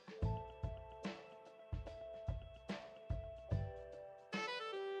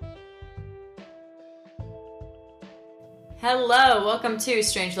Hello, welcome to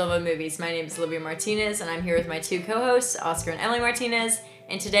Strange Love of Movies. My name is Olivia Martinez, and I'm here with my two co-hosts, Oscar and Emily Martinez.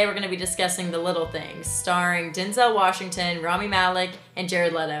 And today we're going to be discussing The Little Things, starring Denzel Washington, Rami Malek, and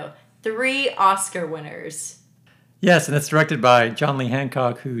Jared Leto. 3 Oscar winners. Yes, and it's directed by John Lee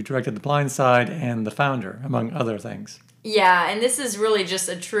Hancock, who directed The Blind Side and The Founder, among other things. Yeah, and this is really just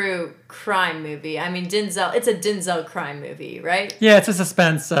a true crime movie. I mean, it's a Denzel crime movie, right? Yeah, it's a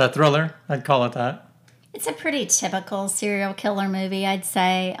suspense thriller. I'd call it that. It's a pretty typical serial killer movie, I'd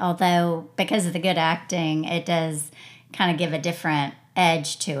say, although because of the good acting, it does kind of give a different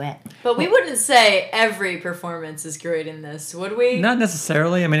edge to it. But we wouldn't say every performance is great in this, would we? Not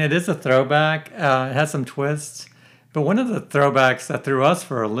necessarily. I mean, it is a throwback. It has some twists. But one of the throwbacks that threw us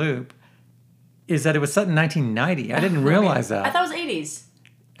for a loop is that it was set in 1990. I didn't realize that. I thought it was 80s.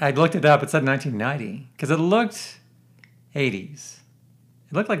 I looked it up. It said 1990 because it looked 80s.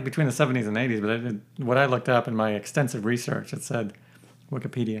 It looked like between the 70s and 80s, but what I looked up in my extensive research, it said,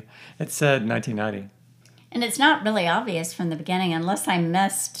 Wikipedia, it said 1990. And it's not really obvious from the beginning, unless I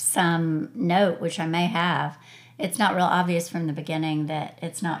missed some note, which I may have. It's not real obvious from the beginning that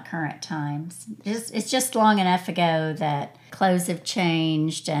it's not current times. It's just long enough ago that clothes have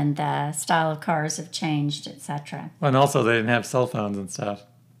changed and the style of cars have changed, etc. Well, and also they didn't have cell phones and stuff.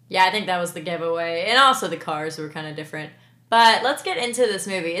 Yeah, I think that was the giveaway. And also the cars were kind of different. But let's get into this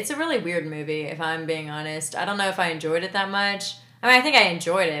movie. It's a really weird movie, if I'm being honest. I don't know if I enjoyed it that much. I mean, I think I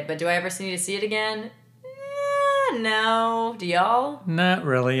enjoyed it, but do I ever need to see it again? No. Do y'all? Not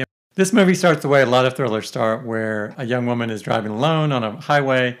really. This movie starts the way a lot of thrillers start, where a young woman is driving alone on a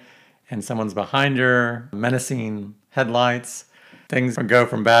highway and someone's behind her, menacing headlights. Things go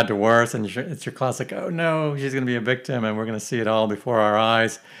from bad to worse, and it's your classic, oh no, she's going to be a victim, and we're going to see it all before our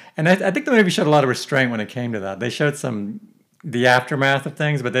eyes. And I think the movie showed a lot of restraint when it came to that. They showed the aftermath of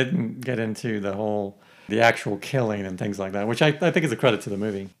things, but they didn't get into the actual killing and things like that, which I think is a credit to the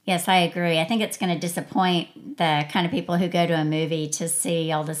movie. Yes, I agree. I think it's going to disappoint the kind of people who go to a movie to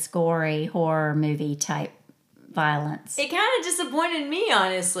see all the gory horror movie type violence. It kind of disappointed me,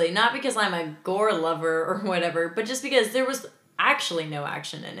 honestly. Not because I'm a gore lover or whatever, but just because there was actually no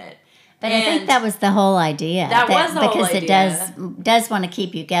action in it. But I think that was the whole idea. That was the whole idea. Because it does want to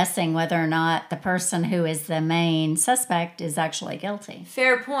keep you guessing whether or not the person who is the main suspect is actually guilty.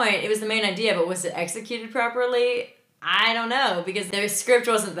 Fair point. It was the main idea, but was it executed properly? I don't know, because their script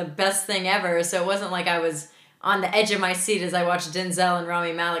wasn't the best thing ever, so it wasn't like I was on the edge of my seat as I watched Denzel and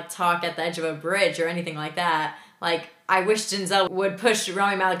Rami Malek talk at the edge of a bridge or anything like that. Like, I wish Denzel would push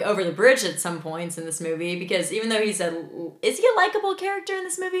Rami Malek over the bridge at some points in this movie, because even though is he a likable character in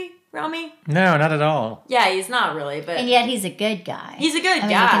this movie, Rami? No, not at all. Yeah, he's not really, but... And yet he's a good guy. He's a good guy.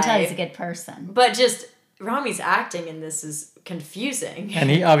 You can tell he's a good person. But just, Rami's acting in this is confusing. And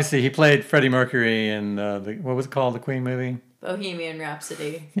he played Freddie Mercury in, what was it called, the Queen movie? Bohemian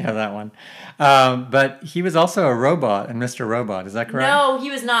Rhapsody. Yeah, that one. But he was also a robot in Mr. Robot, is that correct? No, he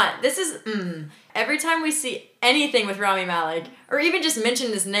was not. This is... Every time we see anything with Rami Malek, or even just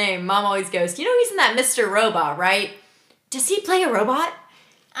mention his name, Mom always goes, you know he's in that Mr. Robot, right? Does he play a robot?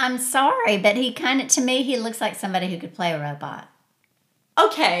 I'm sorry, but to me, he looks like somebody who could play a robot.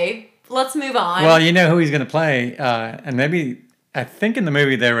 Okay, let's move on. Well, you know who he's going to play, and maybe, I think in the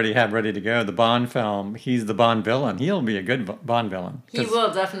movie they already have ready to go, the Bond film, he's the Bond villain. He'll be a good Bond villain. He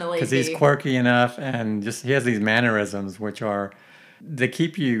will definitely be. Because he's quirky enough, and just he has these mannerisms which are... They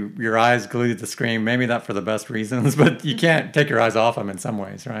keep your eyes glued to the screen, maybe not for the best reasons, but you can't take your eyes off him in some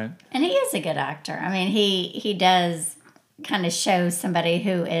ways, right? And he is a good actor. I mean, he does kind of show somebody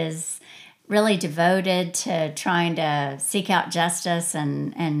who is really devoted to trying to seek out justice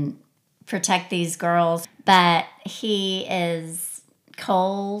and protect these girls. But he is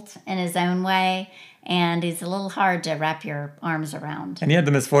cold in his own way, and he's a little hard to wrap your arms around. And he had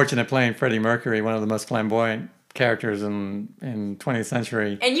the misfortune of playing Freddie Mercury, one of the most flamboyant characters in 20th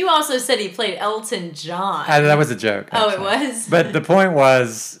century. And you also said he played Elton John. That was a joke. Actually. Oh, it was? But the point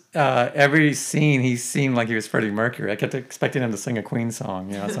was, every scene he seemed like he was Freddie Mercury. I kept expecting him to sing a Queen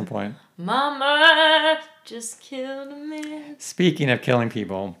song, at some point. Mama just killed a man. Speaking of killing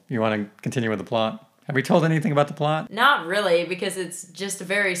people, you want to continue with the plot? Have we told anything about the plot? Not really, because it's just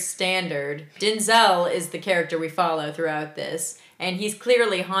very standard. Denzel is the character we follow throughout this, and he's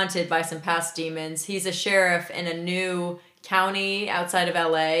clearly haunted by some past demons. He's a sheriff in a new county outside of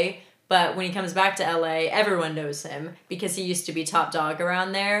LA, but when he comes back to LA, everyone knows him because he used to be top dog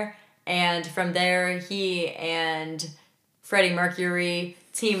around there. And from there, he and Freddie Mercury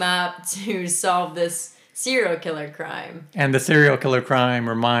team up to solve this serial killer crime. And the serial killer crime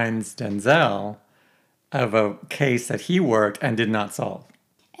reminds Denzel of a case that he worked and did not solve.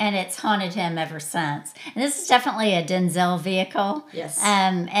 and it's haunted him ever since. And this is definitely a Denzel vehicle. Yes.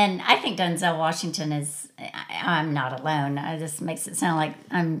 And I think Denzel Washington is, I'm not alone. This makes it sound like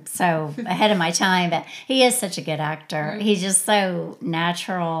I'm so ahead of my time, but he is such a good actor. He's just so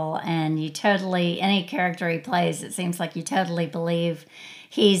natural, and you totally, any character he plays, it seems like you totally believe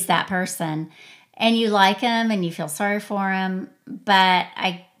he's that person. And you like him and you feel sorry for him, but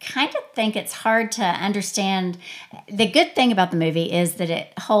I kind of think it's hard to understand. The good thing about the movie is that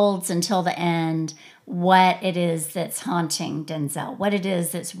it holds until the end what it is that's haunting Denzel, what it is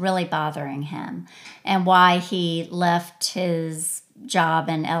that's really bothering him, and why he left his job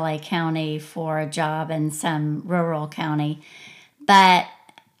in LA County for a job in some rural county. But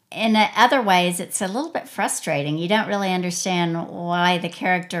in other ways, it's a little bit frustrating. You don't really understand why the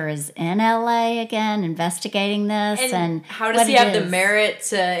character is in LA again, investigating this, and how does he have the merit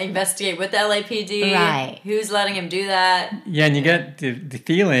to investigate with the LAPD? Right. Who's letting him do that? Yeah, and you get the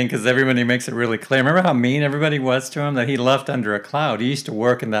feeling, because everybody makes it really clear. Remember how mean everybody was to him, that he left under a cloud. He used to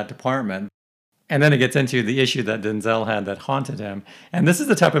work in that department. And then it gets into the issue that Denzel had that haunted him. And this is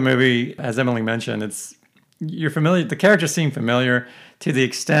the type of movie, as Emily mentioned, you're familiar, the characters seem familiar to the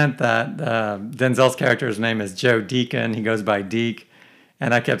extent that Denzel's character's name is Joe Deacon. He goes by Deke.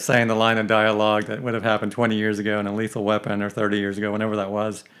 And I kept saying the line of dialogue that would have happened 20 years ago in A Lethal Weapon, or 30 years ago, whenever that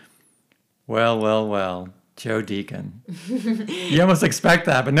was. Well, Joe Deacon. You almost expect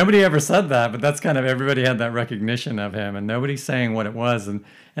that, but nobody ever said that. But that's kind of, everybody had that recognition of him, and nobody's saying what it was. And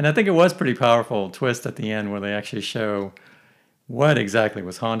I think it was pretty powerful twist at the end where they actually show what exactly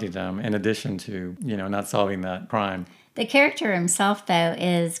was haunting them, in addition to, not solving that crime. The character himself, though,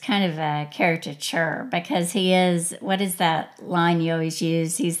 is kind of a caricature, because he is, what is that line you always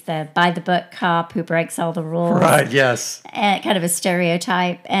use? He's the by-the-book cop who breaks all the rules. Right, yes. And kind of a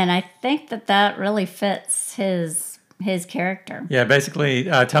stereotype. And I think that really fits his character. Yeah, basically,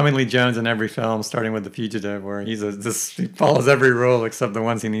 Tommy Lee Jones in every film, starting with The Fugitive, where he follows every rule except the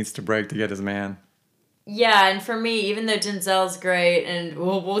ones he needs to break to get his man. Yeah, and for me, even though Denzel's great, and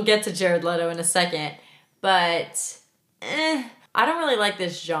we'll get to Jared Leto in a second, but I don't really like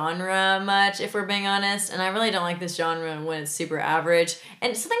this genre much, if we're being honest, and I really don't like this genre when it's super average.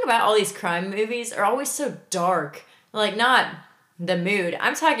 And something about all these crime movies are always so dark. Like, not the mood.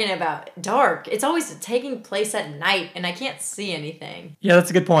 I'm talking about dark. It's always taking place at night, and I can't see anything. Yeah, that's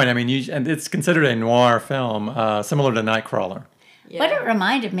a good point. I mean, and it's considered a noir film, similar to Nightcrawler. Yeah. What it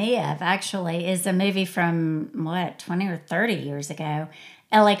reminded me of, actually, is a movie from, 20 or 30 years ago,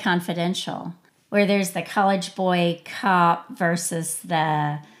 LA Confidential, where there's the college boy cop versus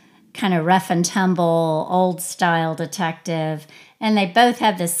the kind of rough and tumble, old-style detective. And they both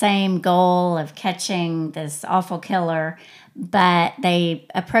have the same goal of catching this awful killer, but they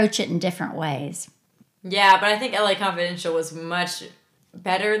approach it in different ways. Yeah, but I think LA Confidential was much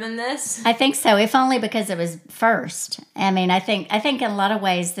better than this. I think so, if only because it was first. I mean, I think in a lot of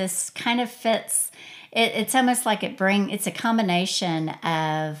ways this kind of fits. It's almost like it's a combination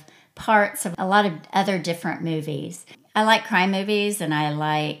of parts of a lot of other different movies. I like crime movies and I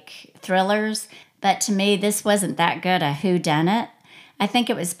like thrillers, but to me this wasn't that good a whodunit. I think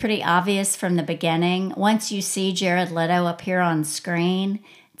it was pretty obvious from the beginning. Once you see Jared Leto appear on screen,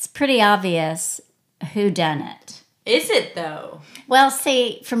 it's pretty obvious whodunit. Is it, though? Well,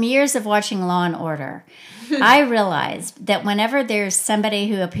 see, from years of watching Law and Order, I realized that whenever there's somebody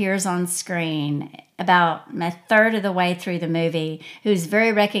who appears on screen about a third of the way through the movie who's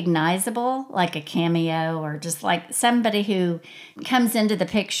very recognizable, like a cameo or just like somebody who comes into the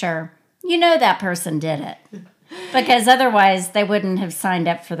picture, that person did it. Because otherwise they wouldn't have signed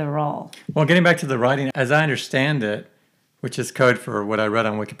up for the role. Well, getting back to the writing, as I understand it, which is code for what I read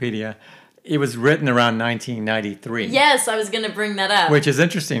on Wikipedia, it was written around 1993. Yes, I was going to bring that up. Which is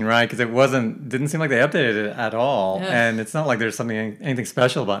interesting, right? Because didn't seem like they updated it at all. Ugh. And it's not like there's anything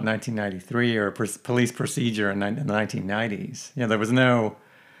special about 1993 or police procedure in the 1990s. There was no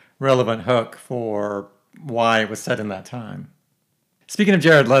relevant hook for why it was set in that time. Speaking of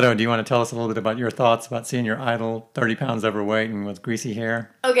Jared Leto, do you want to tell us a little bit about your thoughts about seeing your idol 30 pounds overweight and with greasy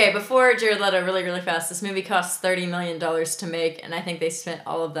hair? Okay, before Jared Leto, really, really fast, this movie cost $30 million to make, and I think they spent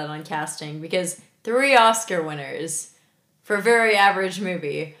all of that on casting, because 3 Oscar winners for a very average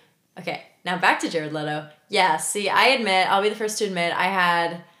movie. Okay, now back to Jared Leto. Yeah, see, I'll be the first to admit, I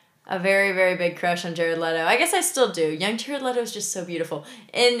had a very, very big crush on Jared Leto. I guess I still do. Young Jared Leto is just so beautiful.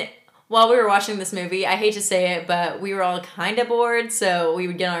 And while we were watching this movie, I hate to say it, but we were all kind of bored, so we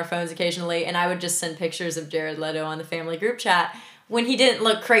would get on our phones occasionally, and I would just send pictures of Jared Leto on the family group chat when he didn't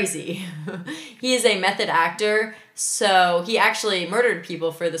look crazy. He is a method actor, so he actually murdered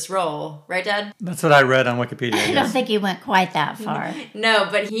people for this role. Right, Dad? That's what I read on Wikipedia. I don't think he went quite that far. No,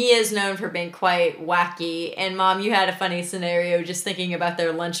 but he is known for being quite wacky. And Mom, you had a funny scenario just thinking about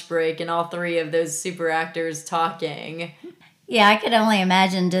their lunch break and all three of those super actors talking. Yeah, I could only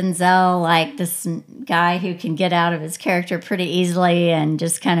imagine Denzel like this guy who can get out of his character pretty easily and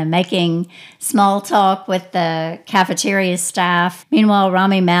just kind of making small talk with the cafeteria staff. Meanwhile,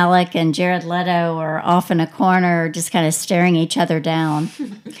 Rami Malek and Jared Leto are off in a corner just kind of staring each other down.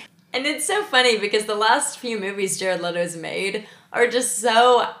 And it's so funny because the last few movies Jared Leto's made are just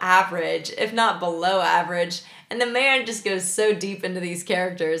so average, if not below average. And the man just goes so deep into these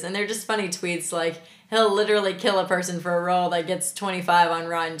characters. And they're just funny tweets like, he'll literally kill a person for a role that gets 25 on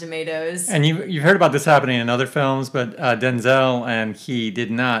Rotten Tomatoes. And you've heard about this happening in other films, but Denzel and he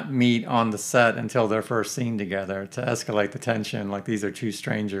did not meet on the set until their first scene together to escalate the tension. Like these are two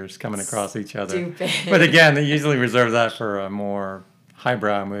strangers coming across each other. Stupid. But again, they usually reserve that for a more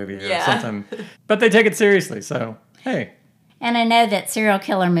highbrow movie or something. But they take it seriously, so hey. And I know that serial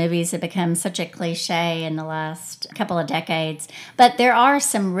killer movies have become such a cliche in the last couple of decades, but there are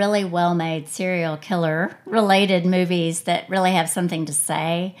some really well-made serial killer related movies that really have something to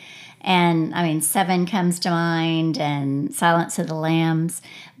say. And I mean, Seven comes to mind and Silence of the Lambs.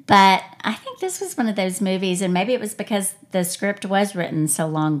 But I think this was one of those movies, and maybe it was because the script was written so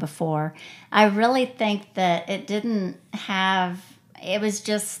long before. I really think that it didn't have... It was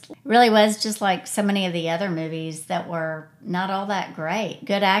really was just like so many of the other movies that were not all that great.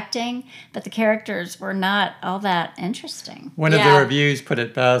 Good acting, but the characters were not all that interesting. One of the reviews put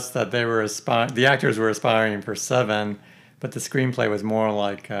it best that they were the actors were aspiring for Seven, but the screenplay was more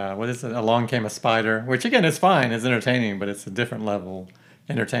like, what is it, Along Came a Spider, which again is fine, it's entertaining, but it's a different level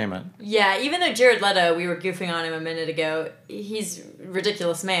entertainment. Yeah, even though Jared Leto, we were goofing on him a minute ago, he's a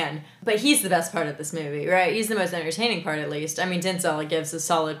ridiculous man. But he's the best part of this movie, right? He's the most entertaining part, at least. I mean, Denzel gives a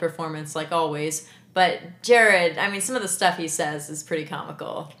solid performance, like always. But Jared, I mean, some of the stuff he says is pretty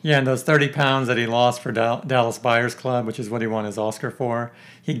comical. Yeah, and those 30 pounds that he lost for Dallas Buyers Club, which is what he won his Oscar for,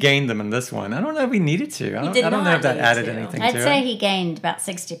 he gained them in this one. I don't know if he needed to. I don't know if that added anything to it. I'd say he gained about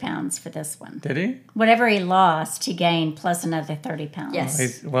 60 pounds for this one. Did he? Whatever he lost, he gained plus another 30 pounds.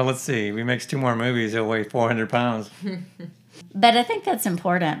 Yes. Well, let's see. If he makes 2 more movies, he'll weigh 400 pounds. But I think that's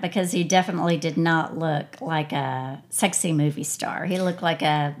important because he definitely did not look like a sexy movie star. He looked like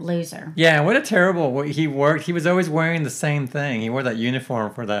a loser. Yeah, what a terrible... He was always wearing the same thing. He wore that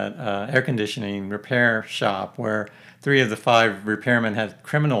uniform for that air conditioning repair shop where 3 of the 5 repairmen had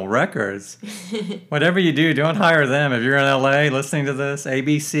criminal records. Whatever you do, don't hire them. If you're in LA listening to this,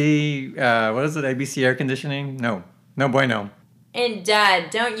 ABC, what is it, ABC Air Conditioning? No bueno. And Dad,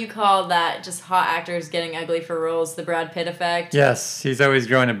 don't you call that just hot actors getting ugly for roles the Brad Pitt effect? Yes, he's always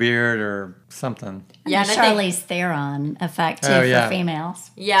growing a beard or something. Yeah, the Charlize Theron effect, too, for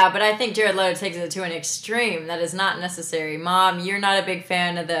females. Yeah, but I think Jared Leto takes it to an extreme that is not necessary. Mom, you're not a big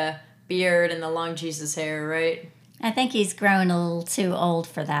fan of the beard and the long Jesus hair, right? I think he's grown a little too old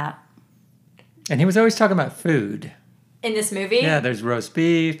for that. And he was always talking about food. In this movie? Yeah, there's roast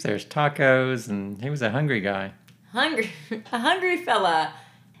beef, there's tacos, and he was a hungry guy. A hungry fella.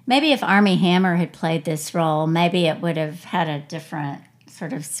 Maybe if Armie Hammer had played this role, maybe it would have had a different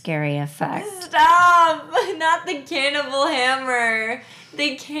sort of scary effect. Stop! Not the Cannibal Hammer.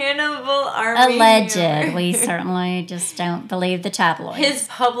 The Cannibal Armie Alleged. Hammer. We certainly just don't believe the tabloids. His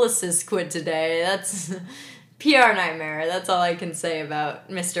publicist quit today. That's PR nightmare. That's all I can say about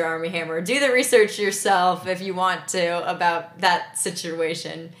Mr. Armie Hammer. Do the research yourself if you want to about that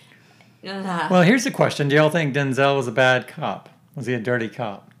situation. Well, here's the question. Do y'all think Denzel was a bad cop? Was he a dirty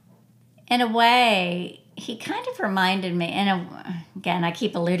cop? In a way, he kind of reminded me, again, I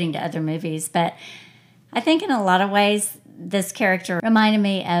keep alluding to other movies, but I think in a lot of ways, this character reminded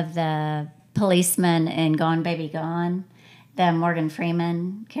me of the policeman in Gone Baby Gone, the Morgan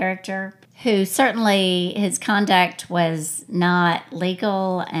Freeman character, who certainly his conduct was not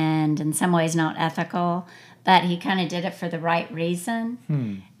legal and in some ways not ethical, but he kind of did it for the right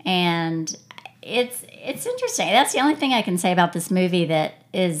reason. And it's interesting. That's the only thing I can say about this movie that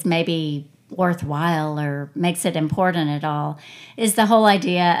is maybe worthwhile or makes it important at all is the whole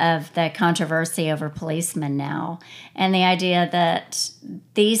idea of the controversy over policemen now. And the idea that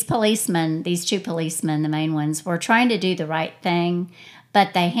these policemen, these 2 policemen, the main ones, were trying to do the right thing,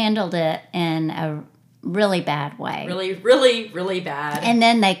 but they handled it in a really bad way. Really, really, really bad. And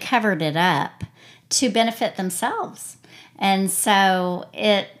then they covered it up to benefit themselves. And so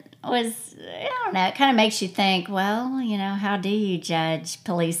was, I don't know, it kind of makes you think, well, how do you judge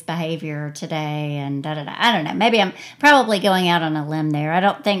police behavior today and da-da-da. I don't know. Maybe I'm probably going out on a limb there. I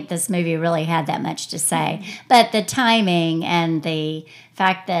don't think this movie really had that much to say. But the timing and the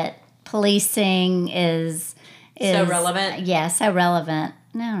fact that policing is so relevant. Yeah, so relevant.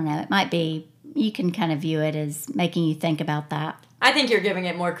 I don't know. It might be, you can kind of view it as making you think about that. I think you're giving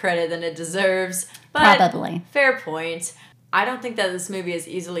it more credit than it deserves. But probably. Fair point. I don't think that this movie is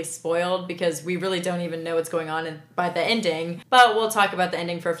easily spoiled because we really don't even know what's going on by the ending. But we'll talk about the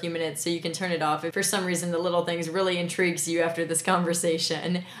ending for a few minutes so you can turn it off if for some reason the little things really intrigues you after this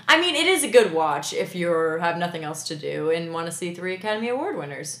conversation. I mean, it is a good watch if you have nothing else to do and want to see 3 Academy Award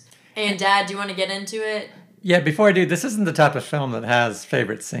winners. And Dad, do you want to get into it? Yeah, before I do, this isn't the type of film that has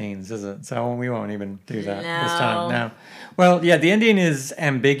favorite scenes, is it? So we won't even do that this time. No. Well, yeah, the ending is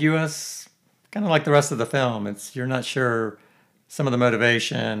ambiguous, kind of like the rest of the film. You're not sure some of the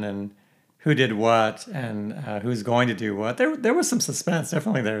motivation and who did what and who's going to do what. There was some suspense.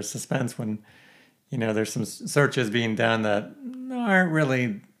 Definitely there's suspense when, there's some searches being done that aren't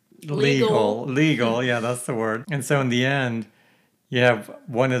really legal. Yeah, that's the word. And so in the end, you have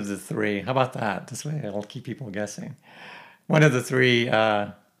one of the 3. How about that? This way it'll keep people guessing. One of the 3,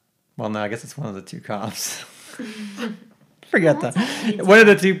 well, no, I guess it's one of the 2 cops. Forget that. One of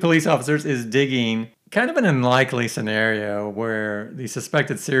the 2 police officers is digging kind of an unlikely scenario where the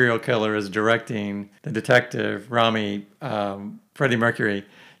suspected serial killer is directing the detective, Rami, Freddie Mercury,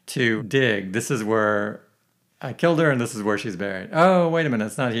 to dig. This is where I killed her and this is where she's buried. Oh, wait a minute.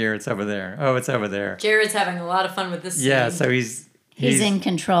 It's not here. It's over there. Oh, it's over there. Jared's having a lot of fun with this scene. Yeah, so he's in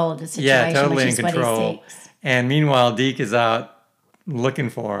control of the situation. Yeah, totally which is in control. What he seeks. And meanwhile, Deke is out looking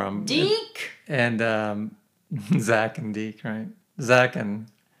for him. Deke? And Zach and Deke, right? Zach and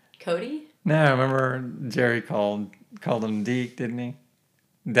Cody? No, remember Jerry called him Deke, didn't he?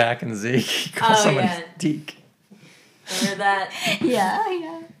 Dak and Zeke. He called someone Deke. Remember that?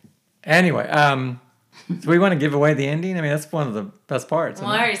 Yeah. Anyway, so we want to give away the ending? I mean, that's one of the best parts.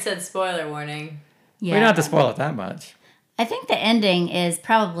 Well, I already said spoiler warning. Yeah. We don't have to spoil it that much. I think the ending is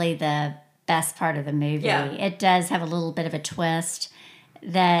probably the best part of the movie. Yeah. It does have a little bit of a twist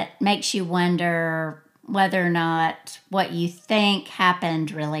that makes you wonder whether or not what you think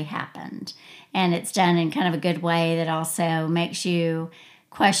happened really happened. And it's done in kind of a good way that also makes you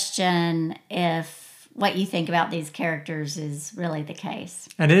question if what you think about these characters is really the case.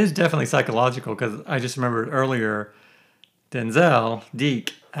 And it is definitely psychological because I just remembered earlier Denzel,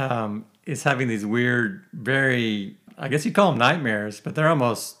 Deke, is having these weird, very, I guess you'd call them nightmares, but they're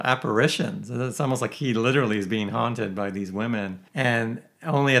almost apparitions. It's almost like he literally is being haunted by these women. And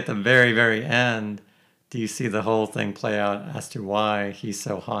only at the very, very end do you see the whole thing play out as to why he's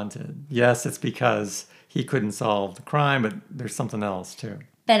so haunted. Yes, it's because he couldn't solve the crime, but there's something else too.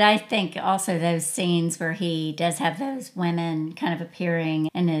 But I think also those scenes where he does have those women kind of appearing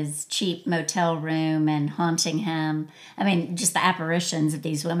in his cheap motel room and haunting him. I mean, just the apparitions of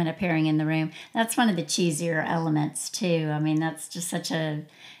these women appearing in the room. That's one of the cheesier elements too. I mean, that's just such a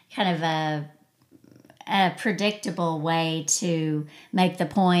kind of a predictable way to make the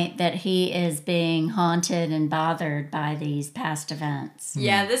point that he is being haunted and bothered by these past events.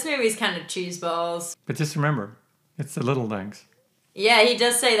 Yeah, this movie's kind of cheeseballs. But just remember, it's the little things. Yeah, he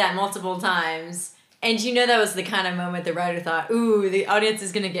does say that multiple times. And that was the kind of moment the writer thought, ooh, the audience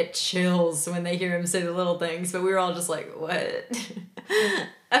is going to get chills when they hear him say the little things. But we were all just like, what?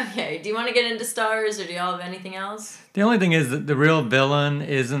 Okay, do you want to get into stars or do y'all have anything else? The only thing is that the real villain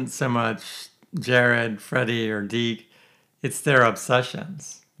isn't so much Jared, Freddie, or Deke. It's their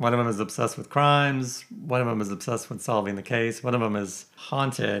obsessions. One of them is obsessed with crimes. One of them is obsessed with solving the case. One of them is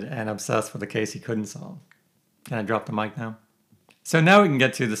haunted and obsessed with a case he couldn't solve. Can I drop the mic now? So now we can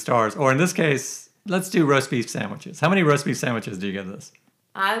get to the stars. Or in this case, let's do roast beef sandwiches. How many roast beef sandwiches do you give this?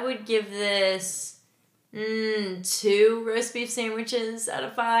 I would give this 2 roast beef sandwiches out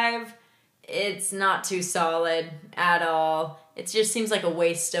of 5. It's not too solid at all. It just seems like a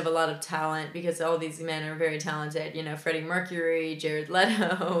waste of a lot of talent because all these men are very talented. Freddie Mercury, Jared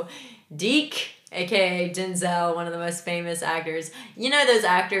Leto, Deke, a.k.a. Denzel, one of the most famous actors. Those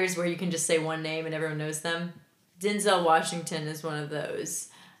actors where you can just say one name and everyone knows them? Denzel Washington is one of those.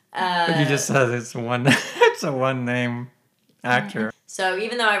 But you just said it's a one-name actor. So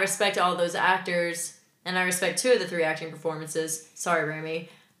even though I respect all those actors, and I respect 2 of the 3 acting performances, sorry, Rami,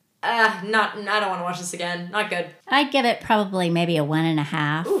 I don't want to watch this again. Not good. I'd give it probably maybe a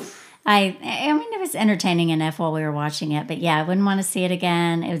 1.5. Oof. I mean, it was entertaining enough while we were watching it, but yeah, I wouldn't want to see it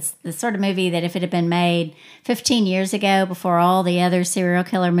again. It was the sort of movie that if it had been made 15 years ago, before all the other serial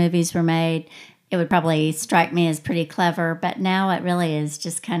killer movies were made, it would probably strike me as pretty clever, but now it really is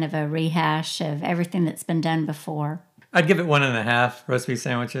just kind of a rehash of everything that's been done before. I'd give it 1.5 roast beef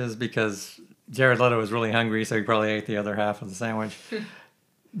sandwiches because Jared Leto was really hungry, so he probably ate the other half of the sandwich.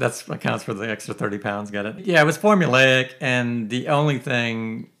 That accounts for the extra 30 pounds, get it? Yeah, it was formulaic, and the only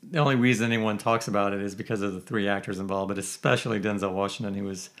reason anyone talks about it is because of the 3 actors involved, but especially Denzel Washington, who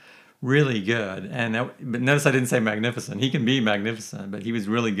was really good. But notice I didn't say magnificent. He can be magnificent, but he was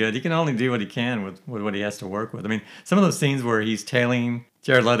really good. He can only do what he can with what he has to work with. I mean, some of those scenes where he's tailing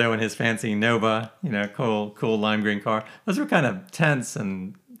Jared Leto in his fancy Nova, cool lime green car, those were kind of tense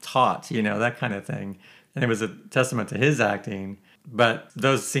and taut, that kind of thing. And it was a testament to his acting. But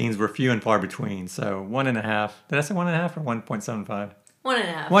those scenes were few and far between. So 1.5. Did I say 1.5 or 1.75?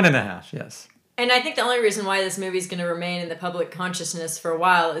 1.5. 1.5, yes. And I think the only reason why this movie is going to remain in the public consciousness for a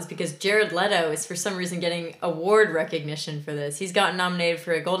while is because Jared Leto is for some reason getting award recognition for this. He's gotten nominated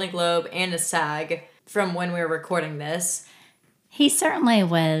for a Golden Globe and a SAG from when we were recording this. He certainly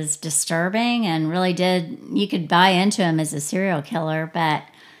was disturbing and really you could buy into him as a serial killer, but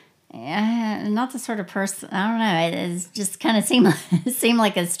not the sort of person, I don't know, it just kind of seemed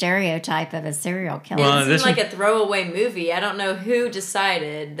like a stereotype of a serial killer. Well, it seemed like a throwaway movie. I don't know who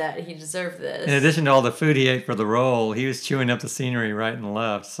decided that he deserved this. In addition to all the food he ate for the role, he was chewing up the scenery right and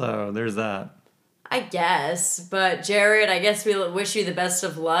left, so there's that. I guess, but Jared, I guess we wish you the best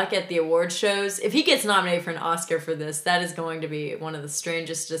of luck at the award shows. If he gets nominated for an Oscar for this, that is going to be one of the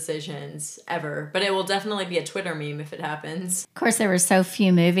strangest decisions ever. But it will definitely be a Twitter meme if it happens. Of course, there were so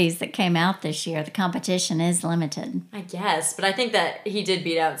few movies that came out this year. The competition is limited. I guess, but I think that he did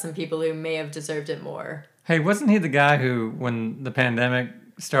beat out some people who may have deserved it more. Hey, wasn't he the guy who, when the pandemic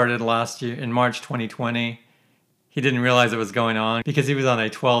started last year, in March 2020, he didn't realize it was going on because he was on a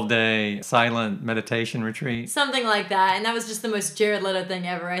 12-day silent meditation retreat? Something like that, and that was just the most Jared Leto thing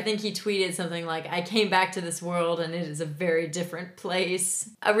ever. I think he tweeted something like, "I came back to this world and it is a very different place."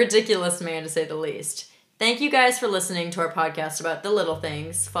 A ridiculous man, to say the least. Thank you guys for listening to our podcast about the little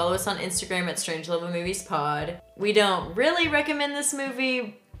things. Follow us on Instagram at Strange Love of Movies Pod. We don't really recommend this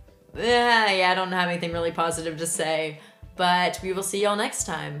movie. I don't have anything really positive to say, but we will see y'all next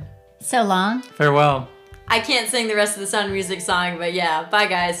time. So long. Farewell. I can't sing the rest of the Sound of Music song, but yeah, bye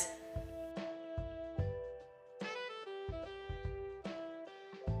guys.